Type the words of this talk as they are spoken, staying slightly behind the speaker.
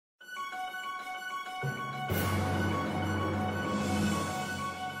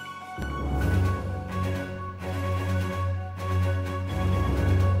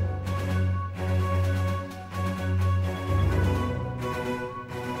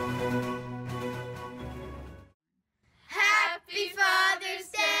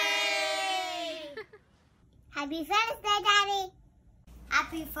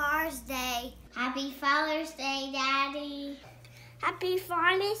Happy Father's Day. Happy Father's Day, Daddy. Happy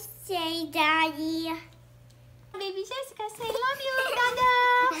Father's Day, Daddy. Baby Jessica, say love you,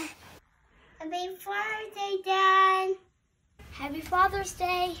 Dada. Happy Father's Day, Dad. Happy Father's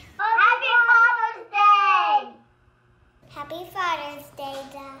Day. Happy Father's Day. Happy Father's Day,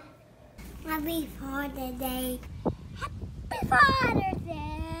 Dad. Happy Father's Day. Happy Father's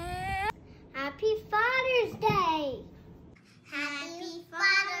Day. Happy Father's Day. Happy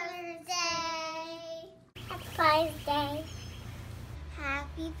Father's Day. Happy Father's Day.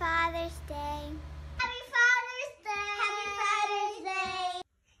 Happy Father's Day. Happy Father's Day.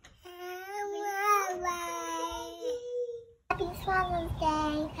 Happy Father's Day. Happy Father's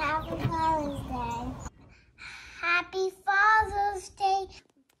Day. Happy Father's Day. Happy Father's Day.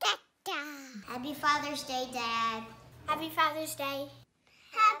 Happy Father's Day, Dad. Happy Father's Day.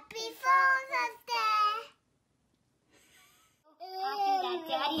 Happy Father's Day.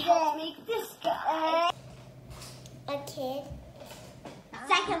 Daddy helped make this guy. A kid.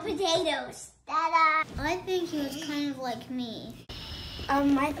 Sack of potatoes. Dada. I think he was kind of like me.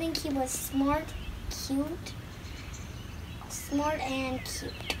 I think he was smart, cute. Smart and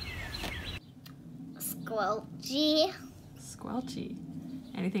cute. Squelchy. Squelchy.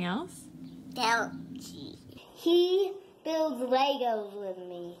 Anything else? Squelchy. He builds Legos with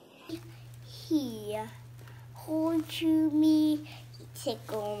me. He holds me. He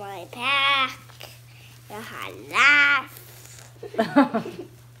tickles my back. I laugh. He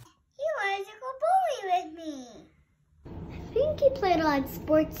wanted to go bowling with me. I think he played a lot of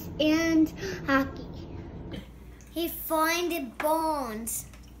sports and hockey. He found bones.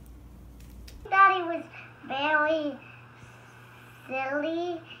 Daddy was very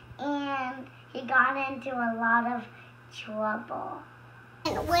silly and he got into a lot of trouble.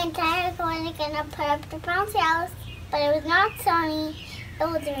 And one time I was going to put up the bouncy house, but it was not sunny, it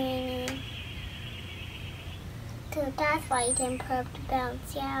was raining. So that's why he didn't put up the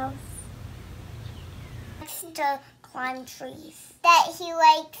bouncy house. He likes to climb trees. That he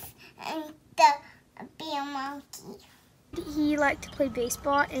likes to be a monkey. He liked to play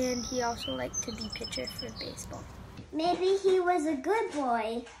baseball, and he also liked to be pitcher for baseball. Maybe he was a good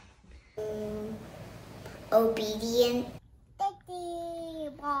boy. Obedient.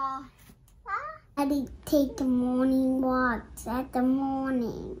 Daddy take the morning walks at the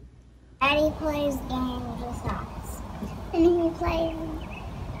morning. Daddy plays games with us. And he plays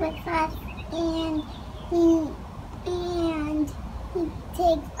with us and he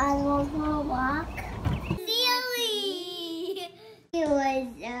takes a little walk. Silly! He was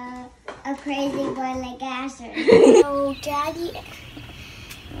a crazy boy like Asher. So Daddy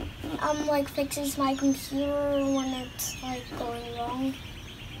like fixes my computer when it's like going wrong.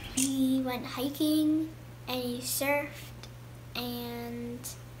 He went hiking and he surfed and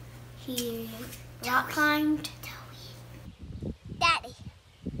he rock climbed. Daddy.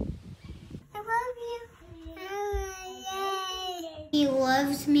 I love you. He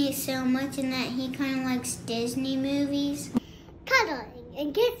loves me so much and that he kind of likes Disney movies. Cuddling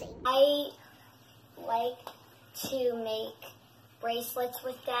and kissing. I like to make bracelets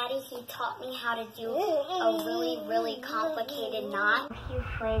with Daddy. He taught me how to do a really, really complicated knot. He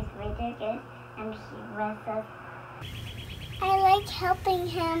plays video games and he rests us. I like helping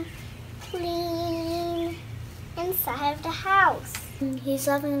him clean inside of the house. He's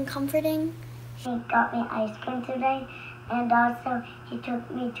loving and comforting. He got me ice cream today and also he took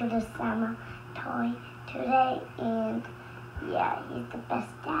me to the summer toy today and yeah, he's the best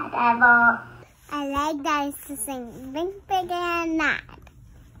dad ever. I like Daddy to sing Big Bigger and Not.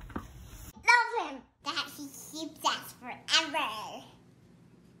 Love him that he keeps us forever.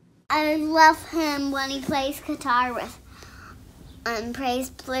 I love him when he plays guitar with and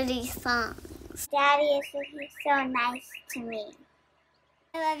plays pretty songs. Daddy is so nice to me.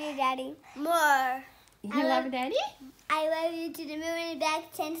 I love you, Daddy. More. You love Daddy? I love you to the moon and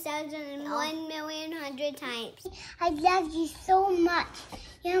back 10,001,100,000 times. I love you so much.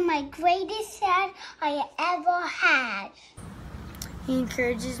 You're my greatest dad I ever had. He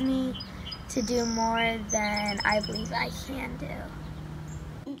encourages me to do more than I believe I can do.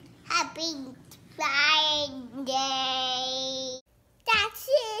 Happy Friday. That's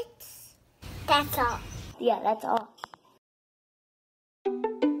it. That's all. Yeah, that's all.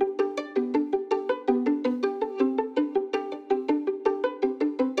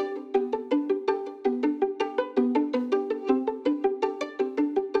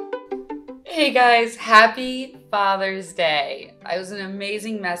 Hey guys, happy Father's Day. It was an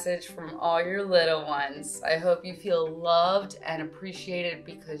amazing message from all your little ones. I hope you feel loved and appreciated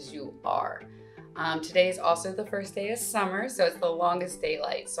because you are. Today is also the first day of summer, so it's the longest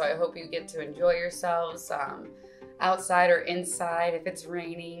daylight. So I hope you get to enjoy yourselves outside or inside if it's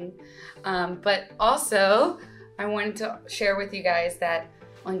raining. But also, I wanted to share with you guys that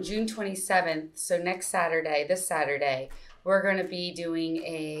on June 27th, so next Saturday, this Saturday, we're going to be doing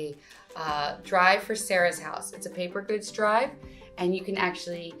a drive for Sarah's house. It's a paper goods drive, and you can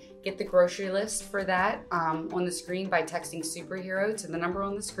actually get the grocery list for that on the screen by texting superhero to the number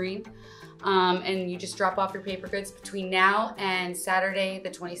on the screen. And you just drop off your paper goods between now and Saturday the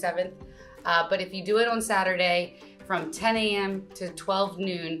 27th. But if you do it on Saturday from 10 a.m. to 12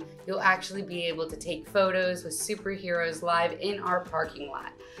 noon, you'll actually be able to take photos with superheroes live in our parking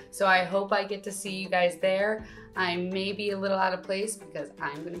lot. So I hope I get to see you guys there. I may be a little out of place because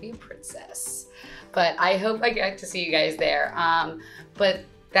I'm gonna be a princess. But I hope I get to see you guys there. But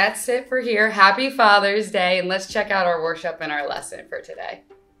that's it for here. Happy Father's Day, and let's check out our worship and our lesson for today.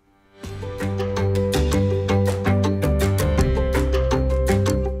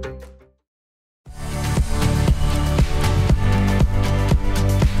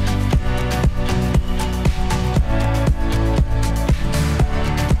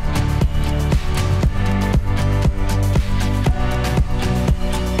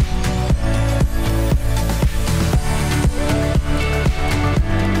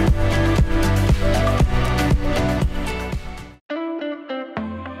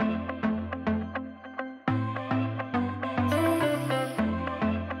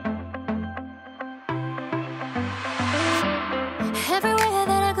 Everywhere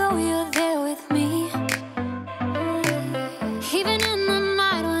that I go, you're there with me. Even in the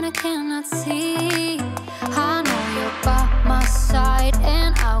night when I cannot see, I know you're by my side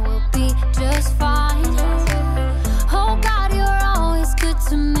and I will be just fine. Oh God, you're always good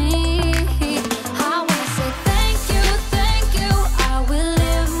to me. I wanna say thank you. I will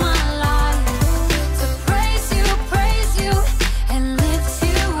live my life to praise you and lift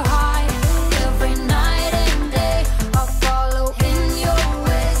you high. Every night and day I'll follow in your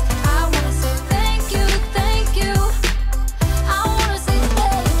ways. I wanna say thank you. I wanna say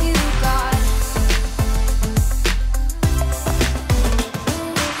thank you, God.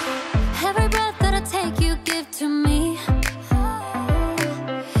 Every breath that I take, you give to me.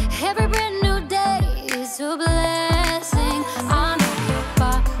 Every brand new day is a blessing. I know you're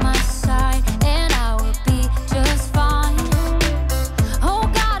by my side and I will be just fine. Oh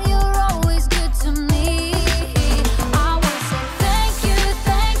God, you're always good to me. I wanna say thank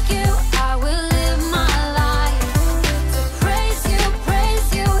you. I will live my life to praise you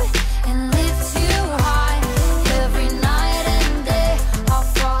and lift you high. Every night and day I'll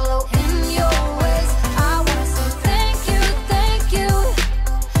follow in your ways. I wanna say thank you.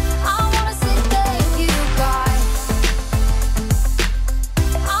 I wanna say thank you, God.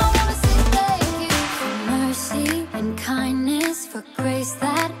 I wanna say thank you for mercy and kindness, for grace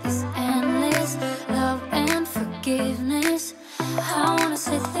that is endless, love and forgiveness. I wanna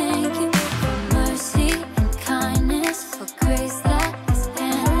say thank you for mercy and kindness, for grace that is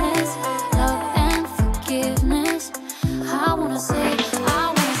endless, love and forgiveness. I wanna say thank you.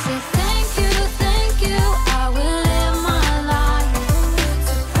 I will live my life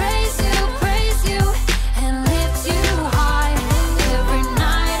to praise you and lift you high. Every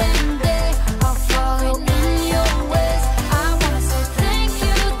night and day I'll follow in your ways. I wanna say thank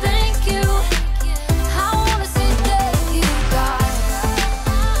you. I wanna say thank you, God.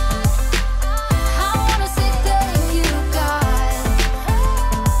 I wanna say thank you, God.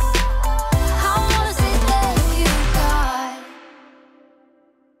 I wanna say thank you, God.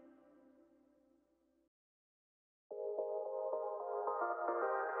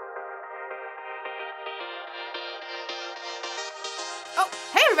 Oh,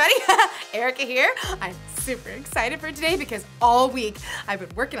 hey everybody, Erica here. I'm super excited for today because all week I've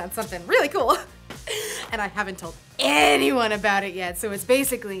been working on something really cool and I haven't told anyone about it yet, so it's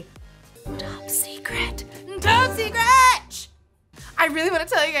basically top secret. Top secret! I really want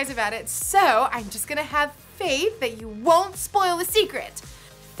to tell you guys about it, so I'm just gonna have faith that you won't spoil the secret.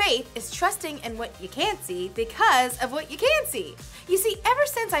 Faith is trusting in what you can't see because of what you can see. You see, ever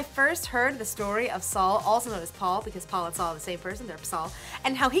since I first heard the story of Saul, also known as Paul, because Paul and Saul are the same person, they're Saul,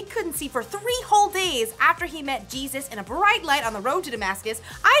 and how he couldn't see for 3 whole days after he met Jesus in a bright light on the road to Damascus,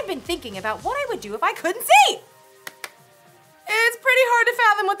 I've been thinking about what I would do if I couldn't see. It's pretty hard to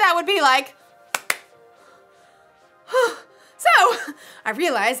fathom what that would be like. So, I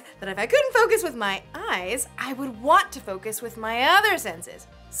realized that if I couldn't focus with my eyes, I would want to focus with my other senses.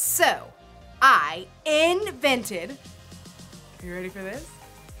 So, I invented, are you ready for this?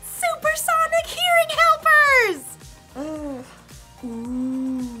 Supersonic hearing helpers! Ooh.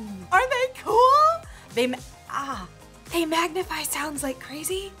 Aren't they cool? They magnify sounds like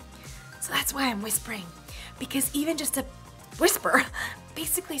crazy. So that's why I'm whispering. Because even just a whisper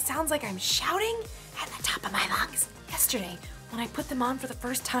basically sounds like I'm shouting at the top of my lungs. Yesterday, when I put them on for the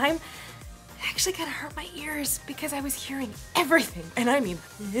first time, it actually kind of hurt my ears because I was hearing everything. And I mean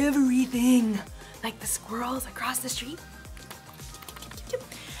everything. Like the squirrels across the street.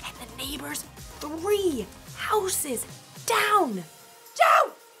 And the neighbors 3 houses down.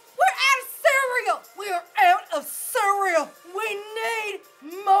 Joe, we're out of cereal. We are out of cereal. We need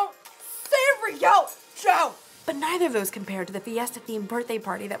more cereal, Joe. But neither of those compared to the fiesta-themed birthday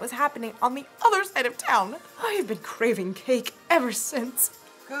party that was happening on the other side of town. I have been craving cake ever since.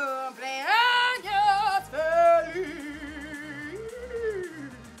 Cumpleaños feliz.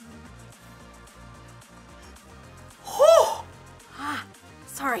 Oh!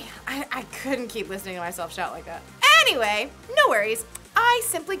 Sorry, I couldn't keep listening to myself shout like that. Anyway, no worries. I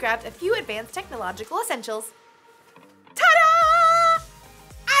simply grabbed a few advanced technological essentials. Ta-da!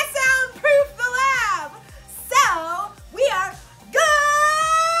 I soundproofed the lab! So, we are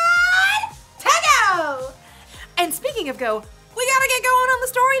good to go! And speaking of go, we gotta get going on the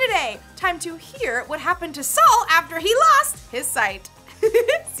story today. Time to hear what happened to Saul after he lost his sight.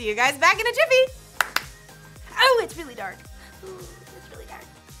 See you guys back in a jiffy. Oh, it's really dark. Ooh, it's really dark.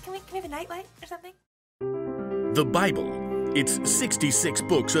 Can we have a nightlight or something? The Bible. It's 66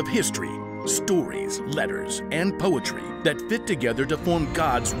 books of history, stories, letters, and poetry that fit together to form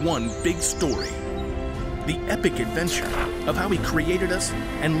God's one big story. The epic adventure of how He created us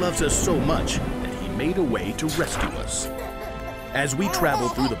and loves us so much that He made a way to rescue us. As we travel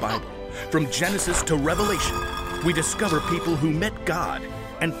through the Bible, from Genesis to Revelation, we discover people who met God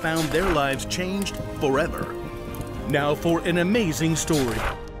and found their lives changed forever. Now for an amazing story,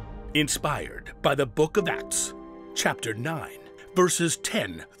 inspired by the book of Acts, chapter 9, verses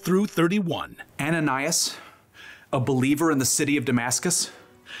 10 through 31. Ananias, a believer in the city of Damascus,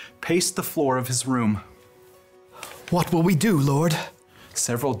 paced the floor of his room. What will we do, Lord?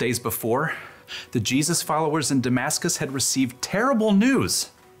 Several days before, the Jesus followers in Damascus had received terrible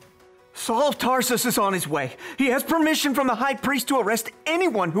news. Saul of Tarsus is on his way. He has permission from the high priest to arrest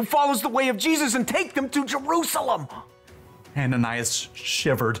anyone who follows the way of Jesus and take them to Jerusalem. Ananias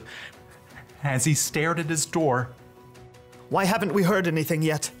shivered as he stared at his door. Why haven't we heard anything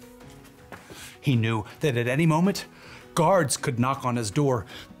yet? He knew that at any moment, guards could knock on his door.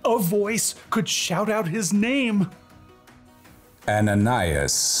 A voice could shout out his name.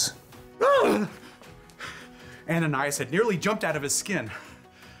 Ananias. Ananias had nearly jumped out of his skin.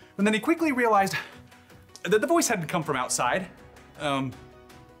 And then he quickly realized that the voice hadn't come from outside.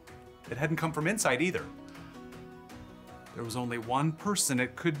 It hadn't come from inside either. There was only one person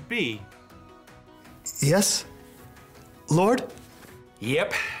it could be. Yes? Lord?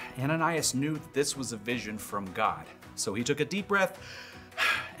 Yep. Ananias knew that this was a vision from God. So he took a deep breath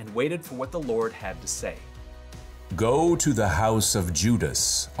and waited for what the Lord had to say. Go to the house of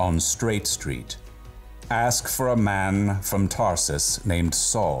Judas on Straight Street. Ask for a man from Tarsus named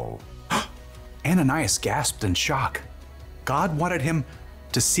Saul. Ananias gasped in shock. God wanted him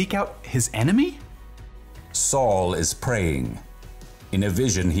to seek out his enemy? Saul is praying. In a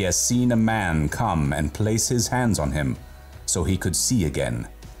vision, he has seen a man come and place his hands on him so he could see again.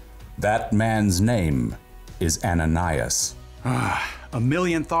 That man's name is Ananias. A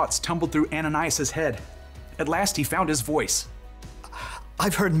million thoughts tumbled through Ananias' head. At last, he found his voice.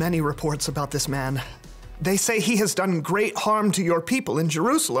 I've heard many reports about this man. They say he has done great harm to your people in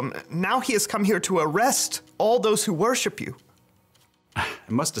Jerusalem. Now he has come here to arrest all those who worship you. It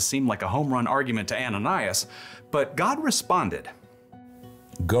must have seemed like a home run argument to Ananias, but God responded.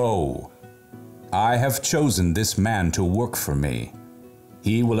 Go. I have chosen this man to work for me.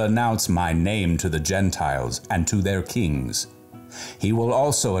 He will announce my name to the Gentiles and to their kings. He will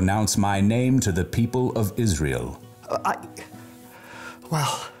also announce my name to the people of Israel.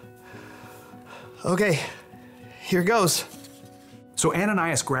 Well, okay, here goes. So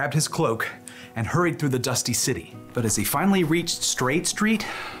Ananias grabbed his cloak and hurried through the dusty city. But as he finally reached Straight Street,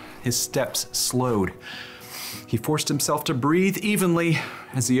 his steps slowed. He forced himself to breathe evenly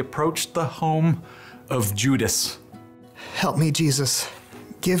as he approached the home of Judas. Help me, Jesus.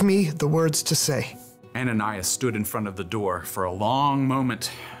 Give me the words to say. Ananias stood in front of the door for a long moment,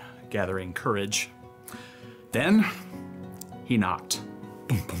 gathering courage. Then he knocked.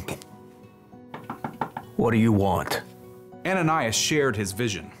 What do you want? Ananias shared his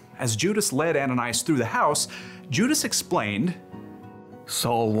vision. As Judas led Ananias through the house, Judas explained,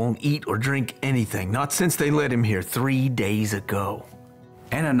 Saul won't eat or drink anything, not since they led him here 3 days ago.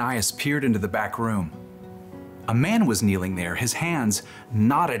 Ananias peered into the back room. A man was kneeling there, his hands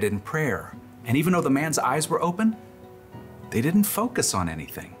knotted in prayer. And even though the man's eyes were open, they didn't focus on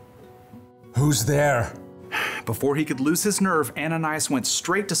anything. Who's there? Before he could lose his nerve, Ananias went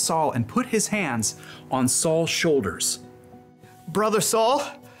straight to Saul and put his hands on Saul's shoulders. Brother Saul,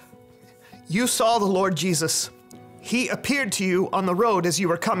 you saw the Lord Jesus. He appeared to you on the road as you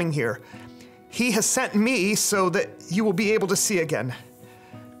were coming here. He has sent me so that you will be able to see again.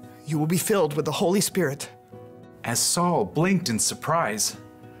 You will be filled with the Holy Spirit. As Saul blinked in surprise,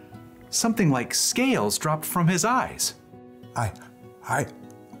 something like scales dropped from his eyes.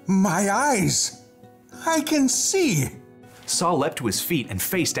 My eyes! I can see! Saul leapt to his feet and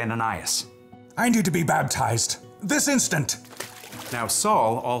faced Ananias. I need to be baptized, this instant! Now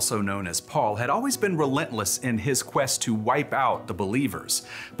Saul, also known as Paul, had always been relentless in his quest to wipe out the believers.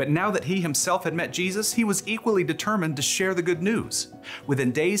 But now that he himself had met Jesus, he was equally determined to share the good news.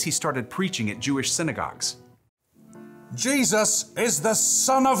 Within days, he started preaching at Jewish synagogues. Jesus is the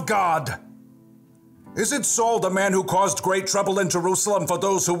Son of God! Isn't Saul the man who caused great trouble in Jerusalem for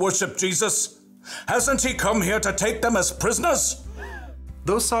those who worship Jesus? Hasn't he come here to take them as prisoners?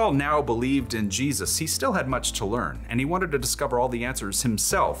 Though Saul now believed in Jesus, he still had much to learn, and he wanted to discover all the answers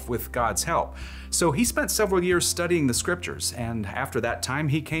himself with God's help. So he spent several years studying the scriptures, and after that time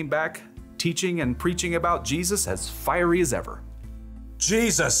he came back teaching and preaching about Jesus as fiery as ever.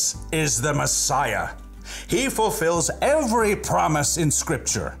 Jesus is the Messiah. He fulfills every promise in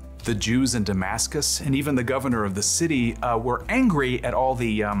Scripture. The Jews in Damascus and even the governor of the city were angry at all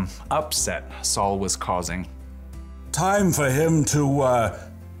the upset Saul was causing. Time for him to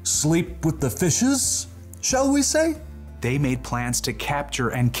sleep with the fishes, shall we say? They made plans to capture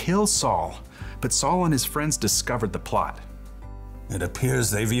and kill Saul, but Saul and his friends discovered the plot. It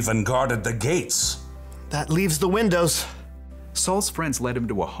appears they've even guarded the gates. That leaves the windows. Saul's friends led him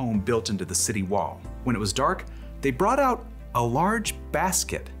to a home built into the city wall. When it was dark, they brought out a large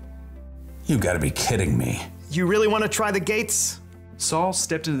basket. You gotta be kidding me. You really want to try the gates? Saul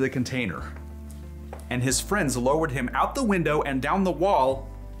stepped into the container, and his friends lowered him out the window and down the wall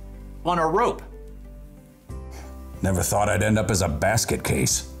on a rope. Never thought I'd end up as a basket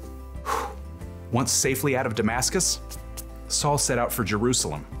case. Once safely out of Damascus, Saul set out for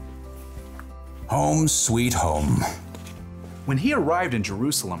Jerusalem. Home sweet home. When he arrived in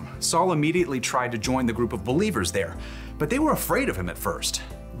Jerusalem, Saul immediately tried to join the group of believers there, but they were afraid of him at first.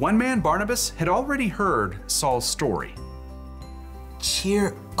 One man, Barnabas, had already heard Saul's story.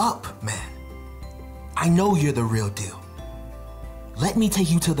 Cheer up, man. I know you're the real deal. Let me take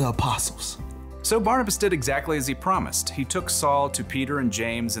you to the apostles. So Barnabas did exactly as he promised. He took Saul to Peter and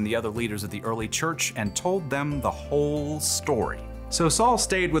James and the other leaders of the early church and told them the whole story. So Saul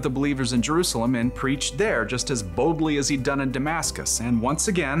stayed with the believers in Jerusalem and preached there just as boldly as he'd done in Damascus. And once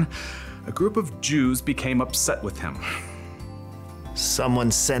again, a group of Jews became upset with him. Someone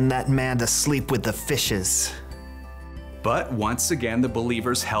send that man to sleep with the fishes. But once again, the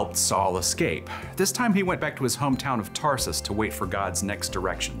believers helped Saul escape. This time he went back to his hometown of Tarsus to wait for God's next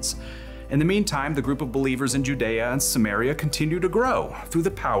directions. In the meantime, the group of believers in Judea and Samaria continued to grow through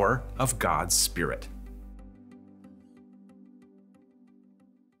the power of God's Spirit.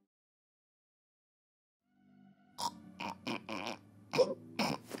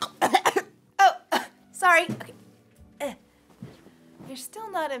 Sorry. Okay. You're still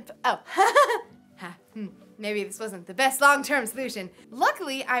not in. Oh. Maybe this wasn't the best long-term solution.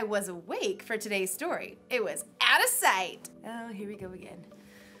 Luckily, I was awake for today's story. It was out of sight. Oh, here we go again.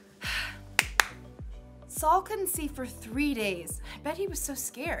 Saul couldn't see for 3 days. I bet he was so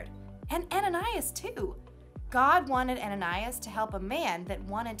scared. And Ananias, too. God wanted Ananias to help a man that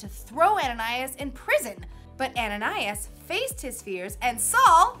wanted to throw Ananias in prison. But Ananias faced his fears, and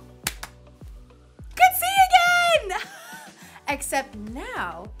Saul could see again! Except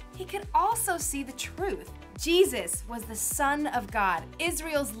now, he could also see the truth. Jesus was the Son of God,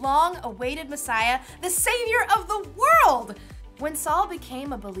 Israel's long-awaited Messiah, the Savior of the world. When Saul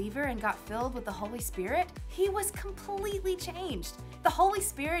became a believer and got filled with the Holy Spirit, he was completely changed. The Holy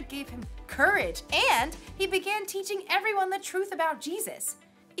Spirit gave him courage, and he began teaching everyone the truth about Jesus.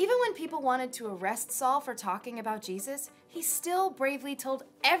 Even when people wanted to arrest Saul for talking about Jesus, he still bravely told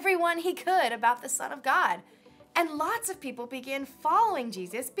everyone he could about the Son of God. And lots of people began following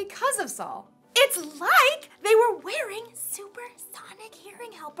Jesus because of Saul. It's like they were wearing supersonic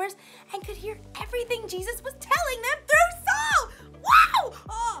hearing helpers and could hear everything Jesus was telling them through Saul!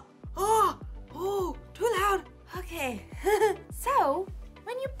 Wow! Oh, too loud. Okay. So,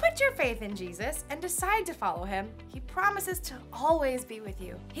 when you put your faith in Jesus and decide to follow him, he promises to always be with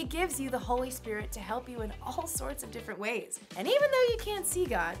you. He gives you the Holy Spirit to help you in all sorts of different ways. And even though you can't see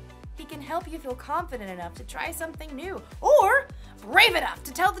God, he can help you feel confident enough to try something new or brave enough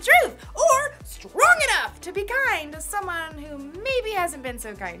to tell the truth, or strong enough to be kind to someone who maybe hasn't been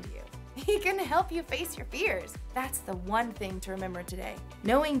so kind to you. He can help you face your fears. That's the one thing to remember today.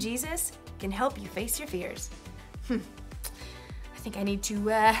 Knowing Jesus can help you face your fears. I think I need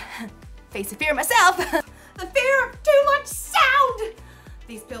to face a fear myself. The fear of too much sound.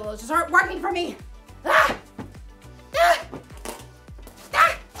 These pillows just aren't working for me. Ah! Ah!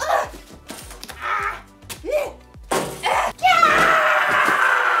 Ah! Ah! Ah!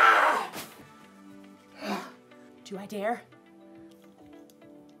 Ah! Do I dare?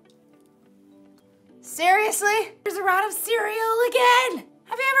 Seriously? There's a round of cereal again!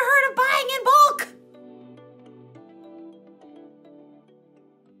 Have you ever heard of buying in bulk?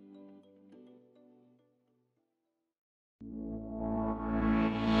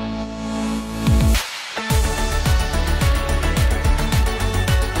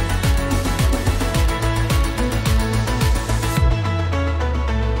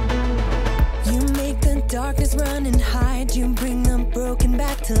 You make the darkness run and hide. You bring the broken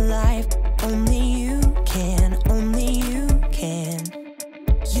back to life. Only you can, only you can.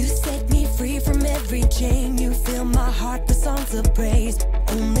 You set me free from every chain. You fill my heart with songs of praise.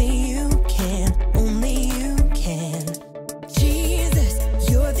 Only you can, only you can. Jesus,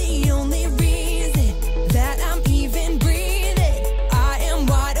 you're the only reason that I'm even breathing. I am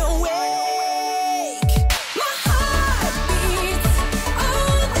wide awake. My heart beats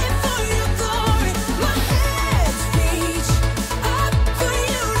only for your glory. My hands reach up for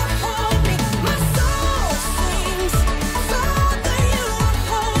you to hold me. My soul sings, Father, you are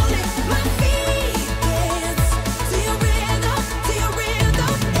holy. My feet dance to your rhythm, to your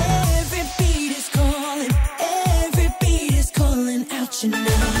rhythm. Every beat is calling out your name.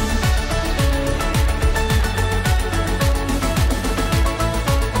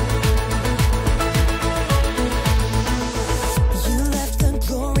 You left the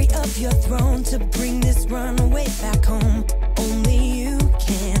glory of your throne to bring this runaway back home. Only you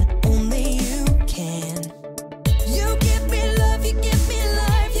can, only you can. You give me love, you give me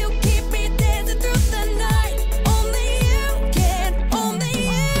life, you keep me dancing through the night. Only you can, only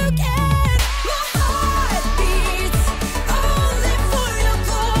you can. My heart beats only for your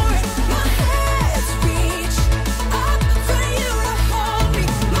glory. My hands reach up for you to hold me.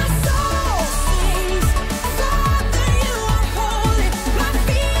 My soul sings, Father, you are holy. My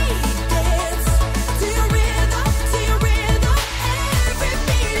feet dance to your rhythm, to your rhythm. Every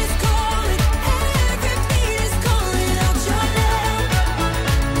beat is calling out your name.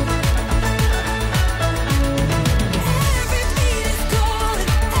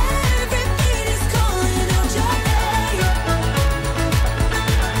 Every beat is calling out your name.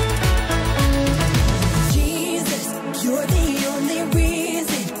 Jesus, you're the only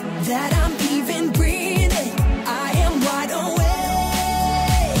reason that I'm even breathing. I am wide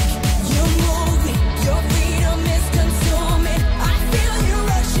awake. You move me, your freedom is consuming. I feel you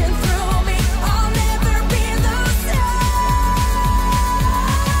rushing through me. I'll never be the same.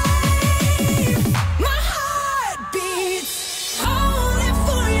 My heart beats only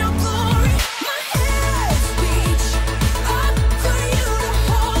for your glory. My hands reach up for you to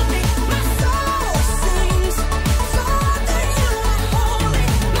hold me. My soul sings, Father, you are holy.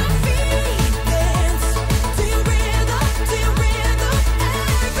 My feet dance to your rhythm, to your rhythm.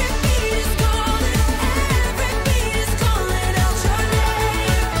 Every beat is calling out your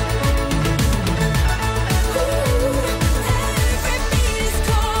name. Every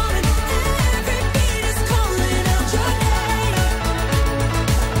beat is calling out your name.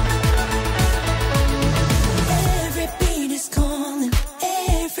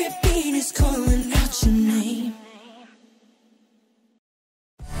 Every beat is calling out your name.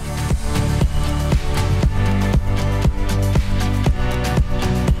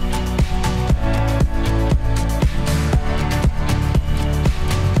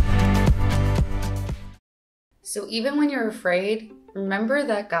 So even when you're afraid, remember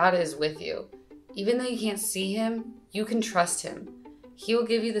that God is with you. Even though you can't see him, you can trust him. He will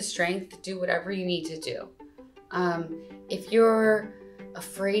give you the strength to do whatever you need to do. If you're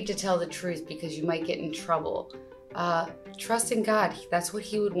afraid to tell the truth because you might get in trouble, trust in God. That's what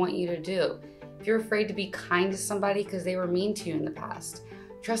he would want you to do. If you're afraid to be kind to somebody because they were mean to you in the past,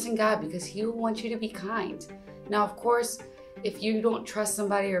 trust in God because he will want you to be kind. Now, of course, if you don't trust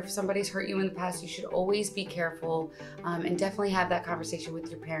somebody or if somebody's hurt you in the past, you should always be careful and definitely have that conversation with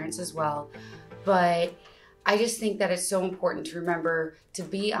your parents as well. But I just think that it's so important to remember to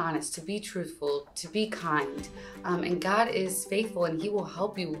be honest, to be truthful, to be kind. And God is faithful and he will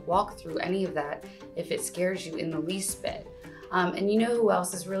help you walk through any of that if it scares you in the least bit. And you know who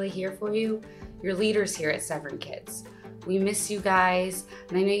else is really here for you? Your leaders here at Severn Kids. We miss you guys,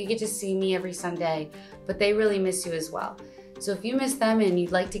 and I know you get to see me every Sunday, but they really miss you as well. So if you miss them and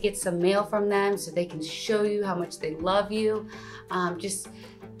you'd like to get some mail from them so they can show you how much they love you, just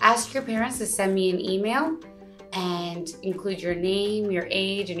ask your parents to send me an email and include your name, your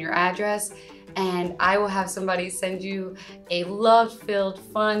age, and your address, and I will have somebody send you a love-filled,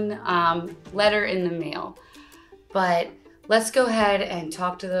 fun letter in the mail. But let's go ahead and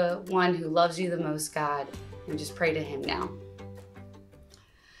talk to the one who loves you the most, God, and just pray to him now.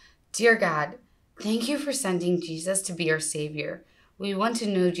 Dear God, thank you for sending Jesus to be our Savior. We want to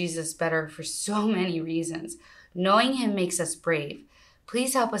know Jesus better for so many reasons. Knowing him makes us brave.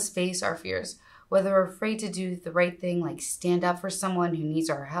 Please help us face our fears, whether we're afraid to do the right thing, like stand up for someone who needs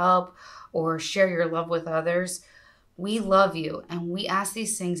our help or share your love with others. We love you, and we ask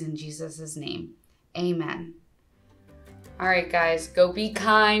these things in Jesus' name. Amen. All right, guys, go be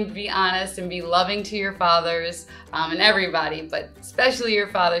kind, be honest, and be loving to your fathers and everybody, but especially your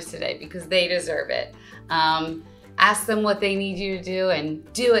fathers today because they deserve it. Ask them what they need you to do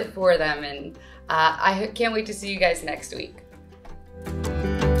and do it for them. And I can't wait to see you guys next week.